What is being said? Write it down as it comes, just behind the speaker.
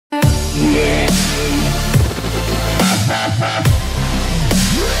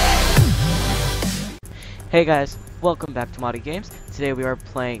Hey guys, welcome back to Modded Games. Today we are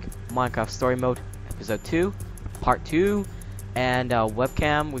playing Minecraft Story Mode, Episode 2, Part 2, and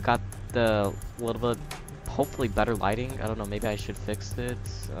webcam. We got the little bit, hopefully better lighting. I don't know, maybe I should fix it.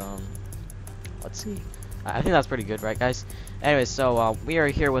 Let's see. I think that's pretty good, right guys? Anyway, so we are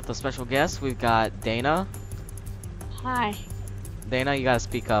here with a special guest. We've got Dana. Hi. Dana, you gotta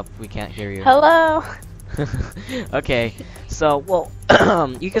speak up. We can't hear you. Hello. Okay, so, well,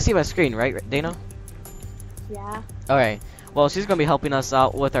 you can see my screen, right, Dana? Yeah. Alright, well, she's gonna be helping us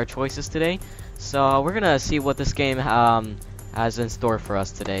out with our choices today. So, we're gonna see what this game has in store for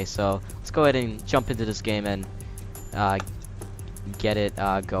us today. So, let's go ahead and jump into this game and get it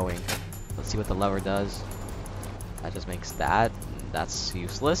going. Let's see what the lever does. That just makes that. That's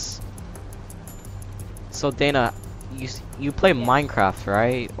useless. So, Dana, you play Minecraft,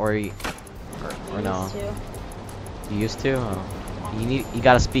 right? Or no? You used to? Oh. You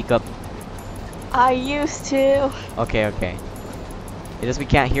gotta speak up. I used to. Okay. It just we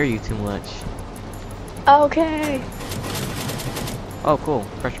can't hear you too much. Okay. Oh, cool.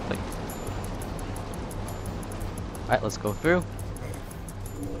 Pressure plate. Alright, let's go through.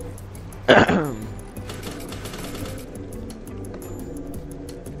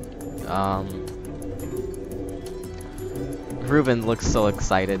 Ruben looks so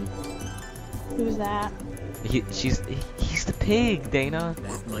excited. Who's that? He's the pig, Dana.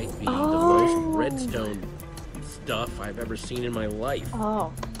 That might be the most redstone stuff I've ever seen in my life.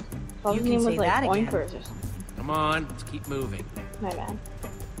 Oh. Well, his name was like Oinkers or something. Come on, let's keep moving. My bad.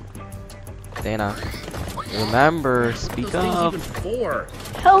 Dana, remember, speak up. Even for?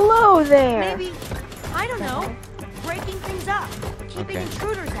 Hello there. Maybe, I don't know, breaking things up, keeping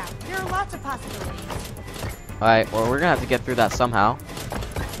intruders out. There are lots of possibilities. Alright, well, we're gonna have to get through that somehow.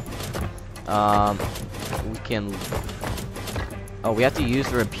 We can... Oh, we have to use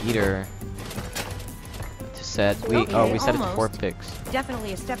the repeater to set... We set it to 4 pigs.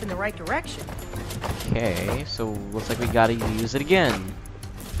 Definitely a step in the right direction. Okay, so looks like we gotta use it again.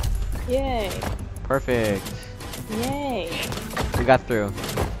 Yay. Perfect. Yay. We got through.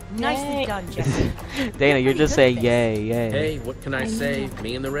 Nicely done, Jesse. Dana, you're just saying yay. Hey, what can I say?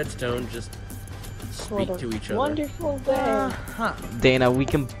 Me and the redstone just speak to each other. Wonderful day. Dana, we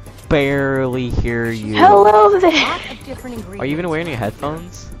can barely hear you. Hello there. Are you even wearing your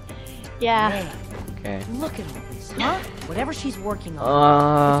headphones? Yeah. Okay. Look at all this, huh? Whatever she's working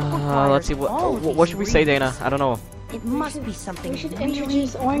on. Let's see. What should we say, Dana? I don't know. It must be something. We should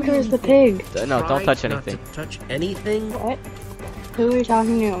introduce Oinkers the pig. No, don't touch anything. Not to touch anything? What? Who are you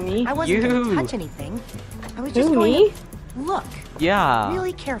talking to? Me? I wasn't going to touch anything. I was just Who, going me? to look Yeah.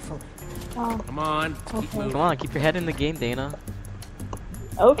 really carefully. Oh. Come on, let's keep moving. Come on, keep your head in the game, Dana.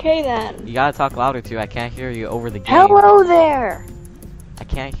 Okay then. You gotta talk louder too. I can't hear you over the game. Hello there. I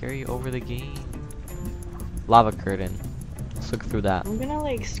can't hear you over the game. Lava curtain. Let's look through that. I'm gonna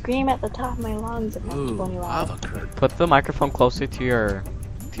like scream at the top of my lungs if Ooh, that's funny loud. lava curtain. Put the microphone closer to your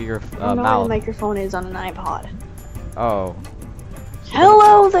I don't know where the mouth. microphone is on an iPod. Oh.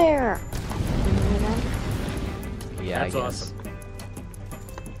 Hello there. Yeah, That's I guess.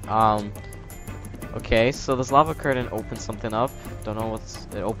 Awesome. Okay, so this lava curtain opens something up. Don't know what's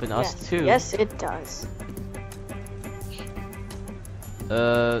it opened us to. Yes, it does.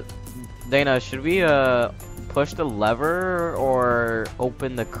 Dana, should we push the lever or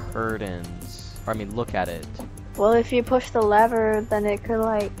open the curtains? Or, I mean, look at it. Well, if you push the lever, then it could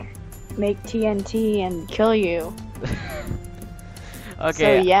like make TNT and kill you.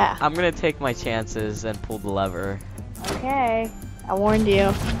 Okay. So yeah. I'm gonna take my chances and pull the lever. Okay. I warned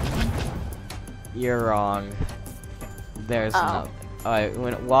you. You're wrong. There's Oh. no.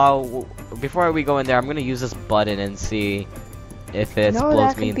 Alright, before we go in there, I'm gonna use this button and see if it No,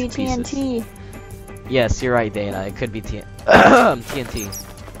 blows that me could be into pieces. TNT. Yes, you're right, Dana. It could be TNT.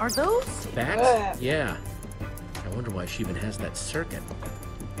 Are those? Bats? Yeah. I wonder why she even has that circuit.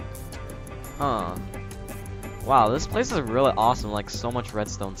 Huh. Wow, this place is really awesome. Like so much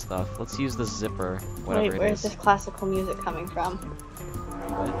redstone stuff. Let's use this zipper. Whatever Wait, it where's is. this classical music coming from?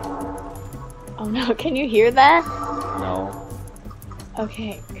 What? Oh no, can you hear that? No.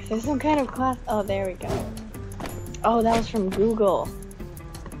 Okay, 'cause there's some kind of class. Oh, there we go. Oh, that was from Google.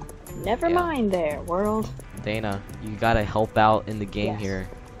 Never Yeah. mind there, world. Dana, you gotta help out in the game Yes. here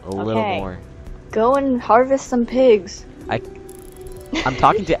a little Okay. more. Go and harvest some pigs. I'm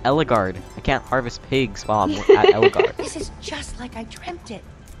talking to Eligard. I can't harvest pigs while I'm at Eligard. This is just like I dreamt it.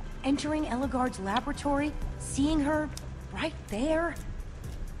 Entering Eligard's laboratory, seeing her right there.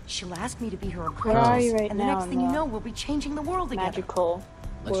 She'll ask me to be her apprentice, Where are you right and the now next in thing you the know, we'll be changing the world together. Magical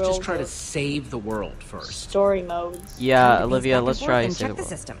Let's world just try to of save the world first. story modes. Yeah, Time to pace Olivia, back let's and try forth and save check the the world.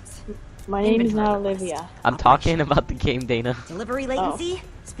 systems. My name is not Inventory Olivia. I'm talking about the game, Dana. Delivery latency,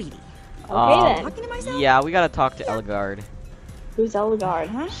 speedy. Okay then. Talking to myself? Yeah, we gotta talk to Elgard. Who's Eligard?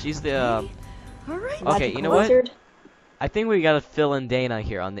 Huh? She's the. All right. Okay, Magical you know what? wizard? I think we gotta fill in Dana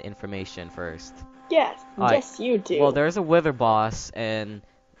here on the information first. Yes. Alright. Yes, you do. Well, there's a wither boss, and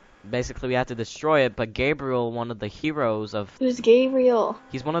basically we have to destroy it. But Gabriel, one of the heroes of, Who's Gabriel?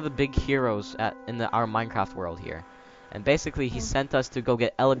 he's one of the big heroes in our Minecraft world here, and basically he sent us to go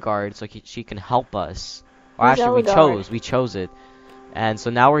get Elgard so she can help us. Or Who's actually, Elgard? we chose it, and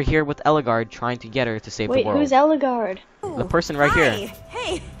so now we're here with Elgard trying to get her to save Wait, the world. who's Eligard? The person right here.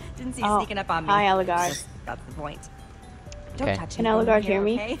 Hey, didn't see you Oh, sneaking up on me. hi, Eligard. That's the point. Don't Okay. touch Can me over Eligard here, hear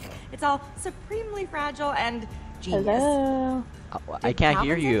me? okay? It's all supremely fragile and genius. Hello. I can't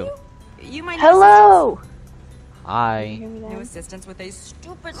hear Calvin you. send you? You might Hello. Can you Hi. hear me New now? assistance with a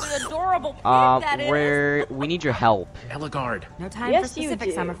stupidly adorable pig that is. We need your help. Elgard. No time Yes, for you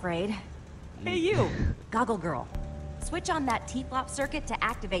specifics, do. I'm afraid. Hey, you, Goggle Girl. Switch on that T-flop circuit to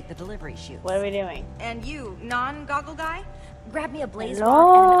activate the delivery chute. What are we doing? And you, non-goggle guy, grab me a blaze Hello?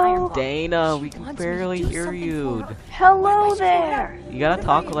 rod and an iron block. Dana, She we can wants me to barely do hear something you. for her. Hello there. You gotta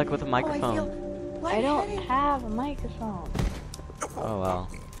talk like with a microphone. I don't have a microphone. Oh well.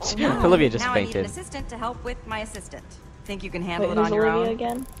 Now- Olivia just now I need an fainted. assistant to help with my assistant. Think you can handle Wait, it who's on your Olivia own?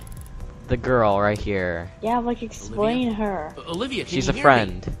 again? The girl right here. Yeah, like explain her. Olivia, can She's you a hear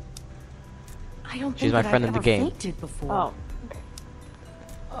friend. I don't She's think my that friend I've in the ever game. fainted before. Oh.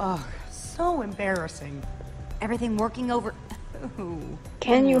 Ugh, so embarrassing. Everything working over. Ooh.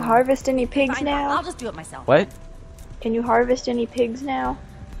 Can you harvest any pigs Fine, I'll now? just do it myself. What? Can you harvest any pigs now?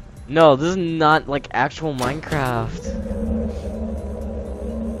 No, this is not like actual Minecraft.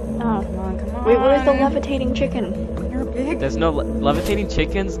 Oh. Come on, come on. Wait, where's the levitating chicken? You're big There's no levitating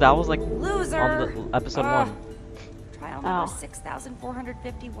chickens. That was like loser. on the episode Ugh. 1. Trial Oh. number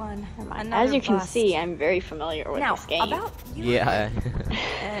 6,451. Another As you can bust. see, I'm very familiar with Now, this game. about you. Yeah.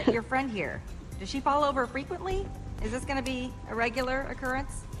 Your friend here. Does she fall over frequently? Is this gonna be a regular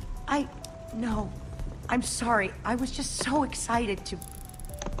occurrence? No. I'm sorry. I was just so excited to.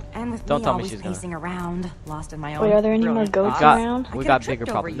 And with Don't me tell me always she's gonna- pacing around, lost in my own. Wait, are there any more brilliant goats thoughts, around? I We could've got tripped bigger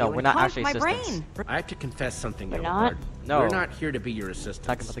over problems. you No, and we're not clogged actually my assistants. brain. I have to confess something, We're Elgard. not? No. We're not here to be your assistants.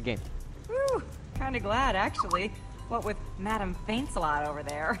 Talking about the game. Whew, kinda glad, actually. What with Madame Faints-a-Lot over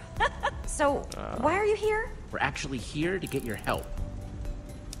there. So, why are you here? We're actually here to get your help.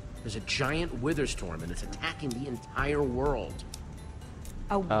 There's a giant wither storm and it's attacking the entire world.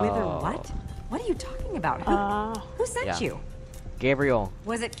 A wither Oh. what? What are you talking about? Who sent Yeah. you? Gabriel.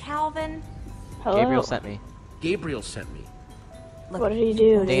 Was it Calvin? Hello. Gabriel sent me. Gabriel sent me. Look, What did he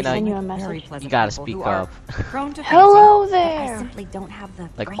do? Did he Dana, send you a very message? pleasant You gotta people speak who are up. prone to Hello fainting, but I there. simply don't have the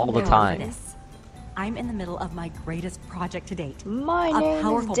Like, brain all the power time. for this. I'm in the middle of my greatest project to date. My a name is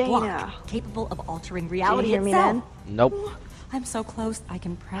powerful Dana. block capable of altering reality hear me itself. Nope. I'm so close, I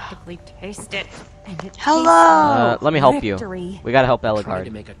can practically taste it. And it Hello. Let me help you. Victory. We gotta help Trying to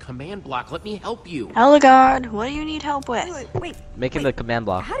Elgard. make a command block. Let me help you. Eligard, what do you need help with? Wait, Making the command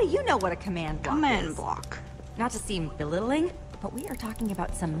block. how do you know what a command block Command is? block. Not to seem belittling, but we are talking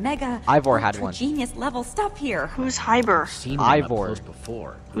about some mega Ivor had one. genius level stuff here. Who's Hyber? Seen one up Ivor. close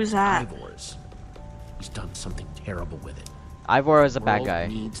before. Who's that? Ivor's. He's done something terrible with it. Ivor is a The bad world guy.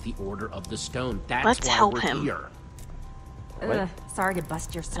 needs the order of the stone. That's Let's why help we're him. here. Ugh, sorry to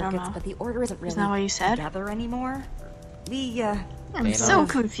bust your don't circuits, know. but the order isn't really Isn't that what you said? together anymore. We I'm Dana. so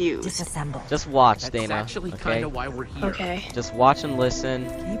confused. disassembled. Just watch, That's Dana. actually Okay. kind of why we're here. Okay. Just watch and listen.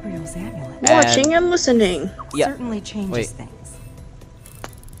 Gabriel's amulet And- Watching and listening. Yeah. certainly changes Wait. things.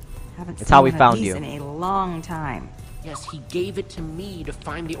 Haven't It's seen how we one of found these you. in a long time. Yes, he gave it to me to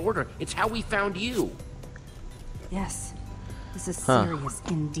find the order. It's how we found you. Yes, this is Huh. serious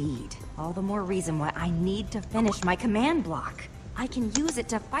indeed. All the more reason why I need to finish my command block. I can use it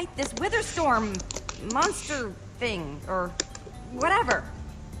to fight this Witherstorm monster thing, or whatever.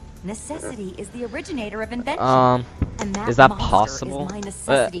 Necessity is the originator of invention. And that is that monster possible? Is my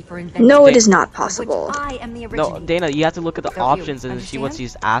necessity for invention. No, it is not of which possible. I am the No, originator. Dana, you have to look at the Don't you options and see what understand?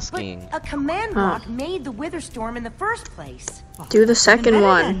 she's asking. But a command block made the Witherstorm in the first place. Do the second Better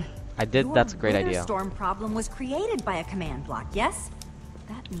one. then. I did. Your That's a great idea. Witherstorm problem was created by a command block, yes?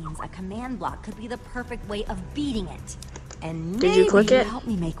 That means a command block could be the perfect way of beating it. And Did maybe you click it? help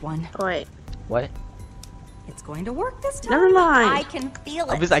me make one. Wait. What? It's going to work this time. Never mind. I can feel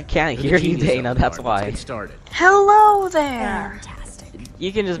it. Because I can't You're the hear you, genius, Dana. That's Elgard. why. Let's get started. Hello there. Fantastic.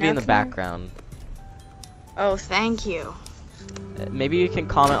 You can just be in the Okay. background. Oh, thank you. Maybe you can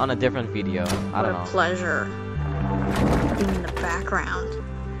comment on a different video. I don't What a know. pleasure. In the background.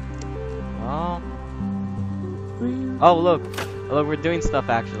 Oh. Oh, look. Look, we're doing stuff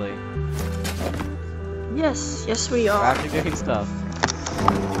actually. Yes, yes we We're are. actually doing stuff.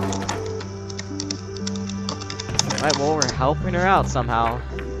 Right, well, we're helping her out somehow.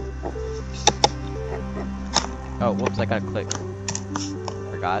 Oh, whoops, I gotta click.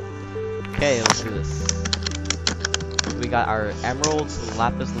 Forgot. Okay, let's do this. We got our emeralds,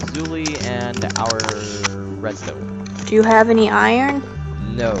 lapis lazuli, and our redstone. Do you have any iron?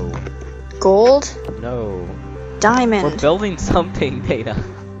 No. Gold? No. Diamond? We're building something, Data.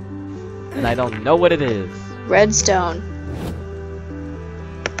 And I don't know what it is. Redstone.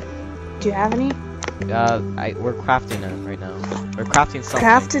 Do you have any? We're crafting it right now. We're crafting something.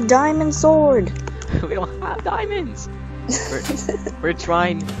 Craft a diamond sword. We don't have diamonds. We're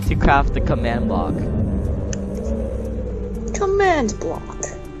trying to craft the command block. Command block.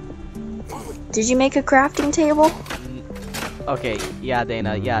 Did you make a crafting table? Okay, yeah,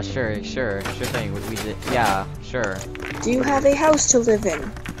 Dana. Yeah, sure thing. We did. Yeah, sure. Do you have a house to live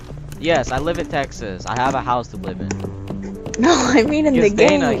in? Yes, I live in Texas. I have a house to live in. No, I mean in the Because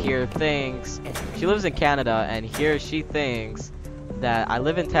game. Dana here thinks she lives in Canada, and here she thinks that I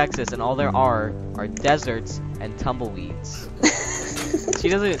live in Texas, and all there are deserts and tumbleweeds. She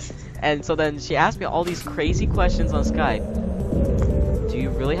doesn't. And so then she asked me all these crazy questions on Skype. Do you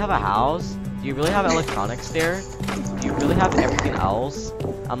really have a house? Do you really have electronics there? Do you really have everything else?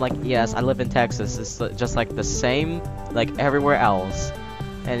 I'm like, yes, I live in Texas. It's just like the same, like everywhere else.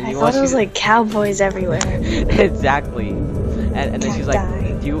 And I you know thought what it was she- like cowboys everywhere. Exactly. And then she's like,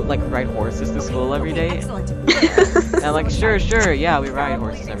 Cacti. do you like ride horses to school every Okay, day? excellent. And I'm like, sure, yeah, we ride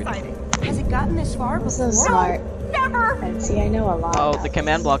horses every day. Has it gotten this far before? So smart. Never! And see, I know a lot. Oh, about the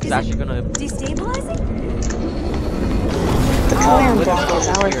command block is Is it- actually gonna. Destabilizing? The command Wither block is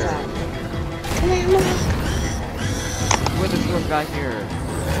storm our is here. friend. Command block. Wither storm guy here.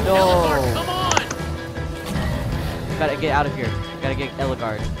 Elgar, No. come on! Gotta get out of here. Gotta get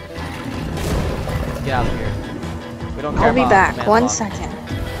Eligard. Get out of here. We don't care I'll be about back. the command One block. second.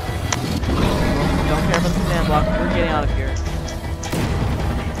 We don't care about the command block. We're getting out of here.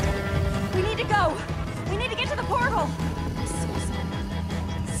 We need to go! We need to get to the portal! I'm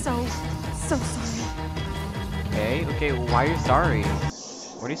so sorry. So sorry. Okay, well, why are you sorry?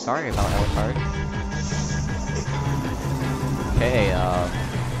 What are you sorry about, Eligard? Okay,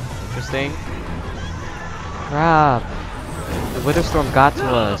 interesting. Crap. The Wither Storm got to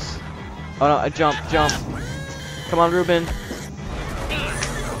us. Oh no, jump. Come on, Ruben.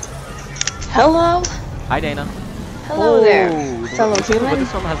 Hello? Hi, Dana. Hello Oh, there, the fellow Wither human.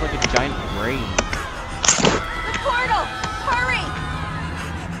 Storm has like a giant brain. The portal! Hurry!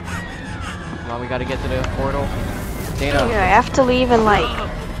 Come on, we gotta get to the portal. Dana, Yeah, I have to leave in like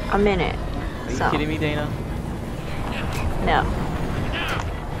a minute. are you So, kidding me, Dana? no.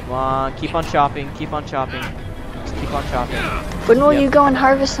 Come on, keep on chopping. Just keep on chopping. When will Yep. you go and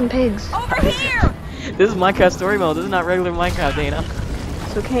harvest some pigs? Over here! This is Minecraft story mode. This is not regular Minecraft, Dana.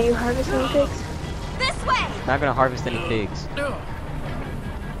 So can't you harvest any pigs? This way! Not gonna harvest any pigs. No.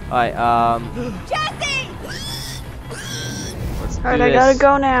 Alright, Jesse! let's do Alright, this. I gotta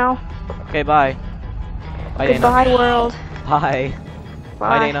go now. Okay, bye. Bye, Dana. Goodbye, world. Bye.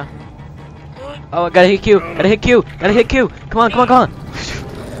 Bye. Bye, Dana. Oh, I gotta hit Q. Come on.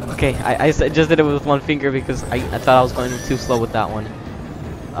 Okay, I just did it with one finger because I thought I was going too slow with that one.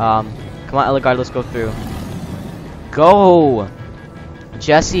 Come on, Eligard, let's go through. Go!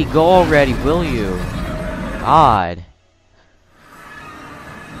 Jesse, go already, will you? God.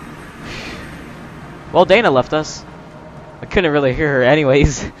 Well, Dana left us. I couldn't really hear her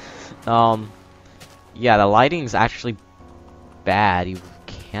anyways. Yeah, the lighting's actually bad. You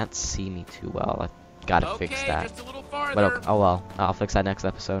can't see me too well. I gotta fix Okay, that. just a little farther. But okay, oh well, I'll fix that next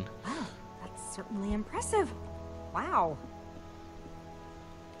episode. Wow, that's certainly impressive. Wow.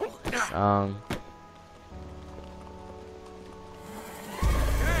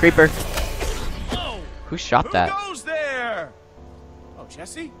 Creeper. Whoa! Who shot Who that? goes there? Oh,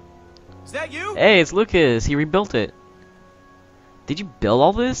 Jesse? Is that you? Hey, it's Lucas. He rebuilt it. Did you build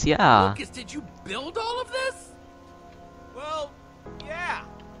all this? Yeah. Lucas, did you build all of this? Well, yeah.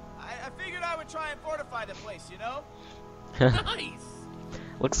 I figured I would try and fortify the place, you know? Nice.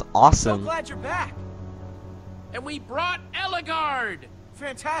 Looks So awesome. glad you're back. And we brought Eligard.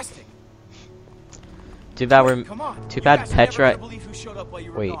 Fantastic. Too bad we're. Come on. Too You bad guys are never Petra. gonna believe who showed up while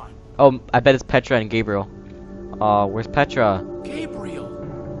you were Wait. gone. Oh, I bet it's Petra and Gabriel. Where's Petra? Gabriel.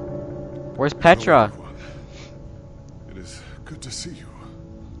 Where's Petra? Hello, everyone. It is good to see you.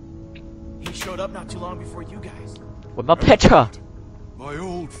 He showed up not too long before you guys. What about Petra? My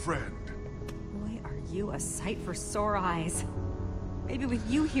old friend. Boy, are you a sight for sore eyes. Maybe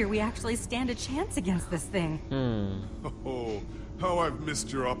with you here, we actually stand a chance against this thing. Oh, how I've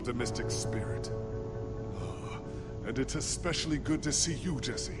missed your optimistic spirit. Ah, and it's especially good to see you,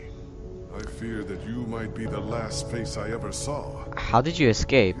 Jesse. I fear that you might be the last face I ever saw. How did you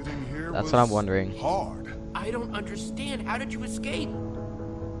escape? Getting here That's what I'm was wondering. hard. I don't understand. How did you escape?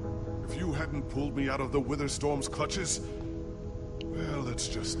 If you hadn't pulled me out of the Witherstorm's clutches, well, let's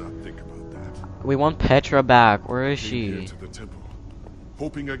just not think about that. We want Petra back. Where is Came here she? to the temple,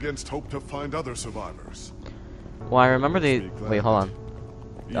 hoping against hope to find other survivors. Well, I remember they. Makes me glad Wait, hold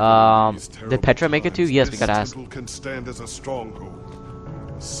that on. even in these Did Petra make it too? times, Yes, we this gotta ask. temple can stand as a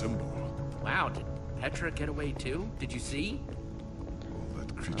stronghold, a symbol. Wow, did Petra get away too? Did you see? All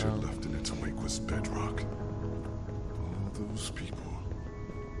that creature left in its wake was bedrock. All those people.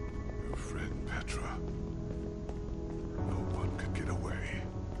 Your friend Petra. No one could get away.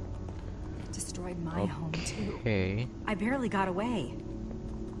 Destroyed my home too. Okay. I barely got away.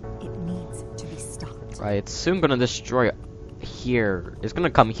 It needs to be stopped. Right, it's soon gonna destroy here. It's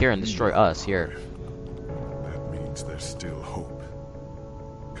gonna come here and destroy us here. That means there's still hope.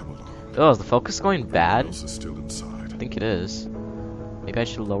 Come along. Oh, is the focus going bad? Everyone else is still inside. I think it is. Maybe I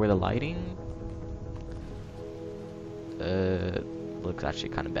should lower the lighting? Looks actually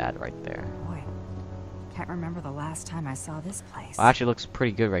kind of bad right there. Boy, can't remember the last time I saw this place. Well, actually, it looks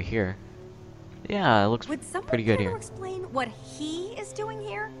pretty good right here. Yeah, it looks Would someone pretty good care here. to explain what he is doing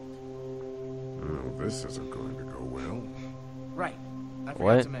here? Oh, this isn't going to go well. Right. I forgot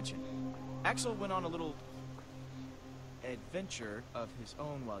What? to mention. Axel went on a little adventure of his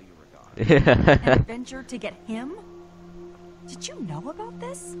own while you were gone. An adventure to get him? Did you know about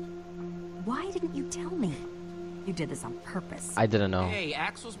this? Why didn't you tell me? You did this on purpose. I didn't know. Hey,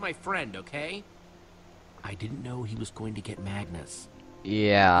 Axel's my friend, okay? I didn't know he was going to get Magnus.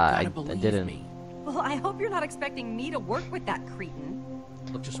 Yeah, You gotta I believe didn't. me. Well, I hope you're not expecting me to work with that cretin.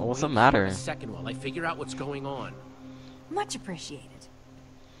 Look, just Well, what's wait the matter? here a second while I figure out what's going on. Much appreciated.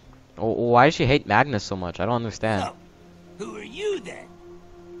 Oh, why does she hate Magnus so much? I don't understand. So, who are you then?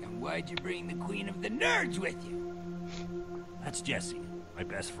 And why'd you bring the Queen of the Nerds with you? That's Jesse, my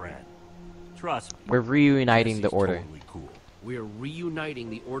best friend. Trust me. We're reuniting the Jesse's order. Totally cool. We're reuniting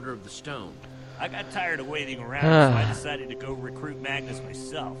the Order of the Stone. I got tired of waiting around, so I decided to go recruit Magnus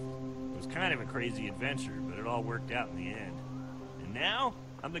myself. It was kind of a crazy adventure, but it all worked out in the end. And now,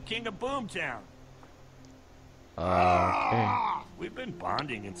 I'm the king of Boomtown. Okay. We've been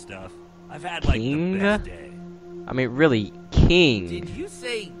bonding and stuff. I've had like King? the best day. I mean, really, king. Did you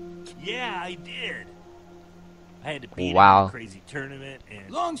say... Yeah, I did. I had to beat him Wow. in a crazy tournament, and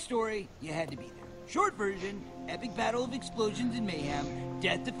Long story, you had to be there. Short version, epic battle of explosions and mayhem,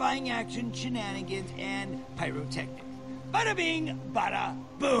 death-defying action, shenanigans, and pyrotechnics. Bada bing, bada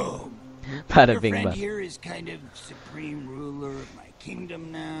boom. Bada Your bing, friend bada. here is kind of supreme ruler of my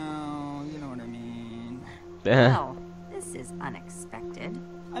kingdom now. You know what I mean? Well, this is unexpected.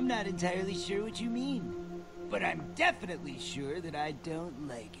 I'm not entirely sure what you mean, but I'm definitely sure that I don't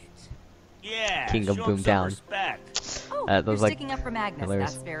like it. yeah, King of show him some Boomtown. respect. Oh, That you're was, like, sticking up for Magnus.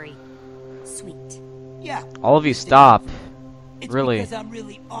 hilarious. That's very sweet. Yeah. All of you stop. It's Really. because I'm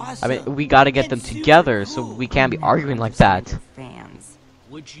really awesome. I mean, we gotta get them and super together, so cool. we can't be Never arguing like understand that. your Fans.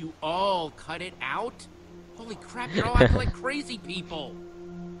 Would you all cut it out? Holy crap, you're all acting like crazy people.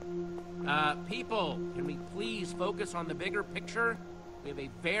 People, can we please focus on the bigger picture? We have a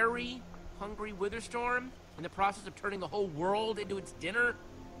very hungry Witherstorm in the process of turning the whole world into its dinner.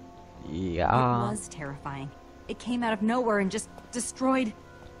 Yeah. It was terrifying. It came out of nowhere and just destroyed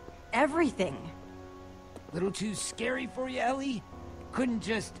everything. Little too scary for you, Ellie? Couldn't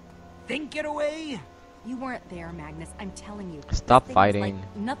just think it away? You weren't there, Magnus. I'm telling you. Stop This thing was fighting.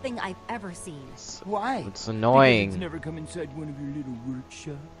 like nothing I've ever seen. Why? It's annoying. Never come inside one of your little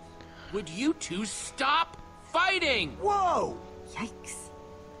workshops. Would you two stop fighting? Whoa! Yikes.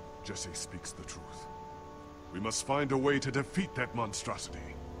 Jesse speaks the truth. We must find a way to defeat that monstrosity.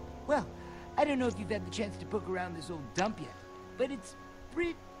 Well, I don't know if you've had the chance to poke around this old dump yet, but it's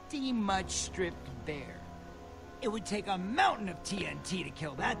pretty much stripped bare. It would take a mountain of TNT to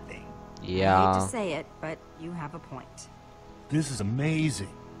kill that thing. I hate Yeah. to say it, but you have a point. This is amazing.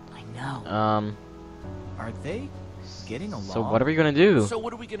 I know. Are they getting along? So what are we gonna do? So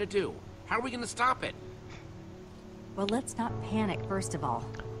what are we gonna do? How are we gonna stop it? Well, let's not panic, first of all.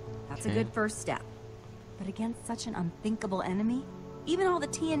 That's Okay. a good first step. But against such an unthinkable enemy, even all the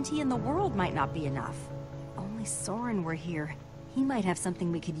TNT in the world might not be enough. If only Soren were here. He might have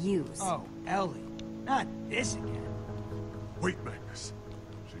something we could use. Oh, Ellie. Not this again. Wait, Magnus.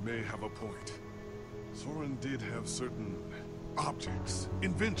 She may have a point. Soren did have certain objects,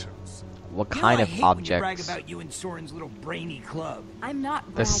 inventions. What You know, kind I of hate when you brag objects? about you and Soren's little brainy club. I'm not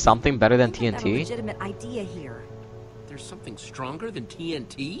There's bragging. something better than I think I have a TNT? legitimate idea here. There's something stronger than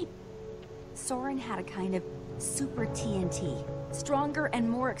TNT? Soren had a kind of super TNT. Stronger and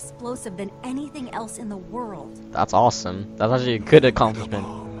more explosive than anything else in the world. That's awesome. That's actually a good accomplishment.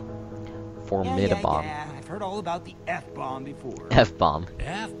 Formidabomb. Yeah, I've heard all about the F-bomb before. F-bomb.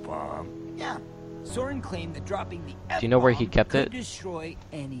 F-bomb? Yeah. Soren claimed that dropping the F-bomb Do you know where he kept could it? destroy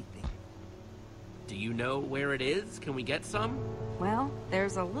anything. Do you know where it is? Can we get some? Well,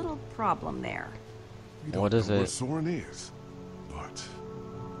 there's a little problem there. We don't What is know where it? Soren is, but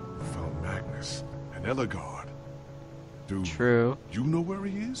we found Magnus and Ellegaard. Dude, True. you know where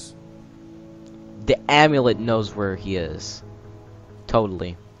he is? The amulet knows where he is.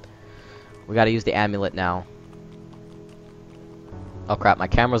 Totally. We gotta use the amulet now. Oh crap, my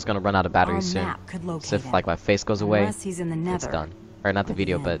camera's gonna run out of battery Our soon. map could locate So if him. like my face goes away, Unless he's in the nether. it's done. Or not the At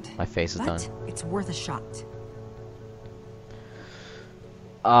video, the but end. my face is done. But it's worth a shot.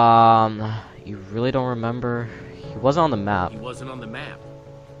 You really don't remember? He wasn't on the map. He wasn't on the map.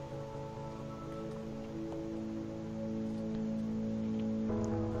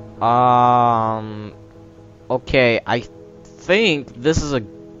 Okay, I think this is a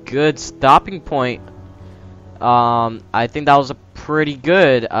good stopping point. I think that was a pretty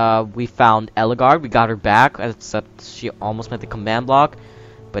good. We found Ellegaard, we got her back, except she almost met the command block,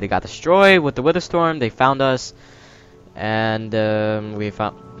 but it got destroyed with the Witherstorm. They found us, and we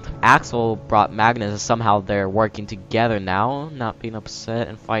found Axel brought Magnus. Somehow they're working together now, not being upset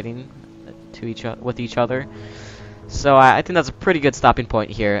and fighting to with each other. So I think that's a pretty good stopping point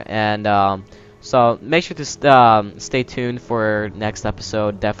here, and so make sure to stay tuned for next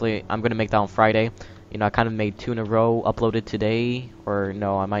episode. Definitely, I'm gonna make that on Friday. You know, I kind of made 2 in a row, uploaded today, or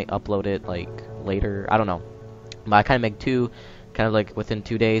no, I might upload it like later. I don't know, but I kind of make 2, kind of like within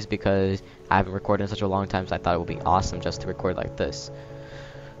 2 days because I haven't recorded in such a long time. So I thought it would be awesome just to record like this.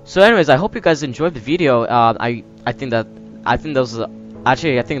 So, anyways, I hope you guys enjoyed the video. I think those.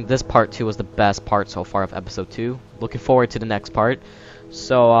 Actually, I think this part 2 was the best part so far of episode 2. Looking forward to the next part.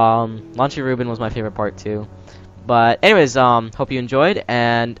 So, Launching Ruben was my favorite part too. But anyways, hope you enjoyed,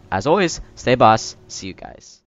 and as always, stay boss. See you guys.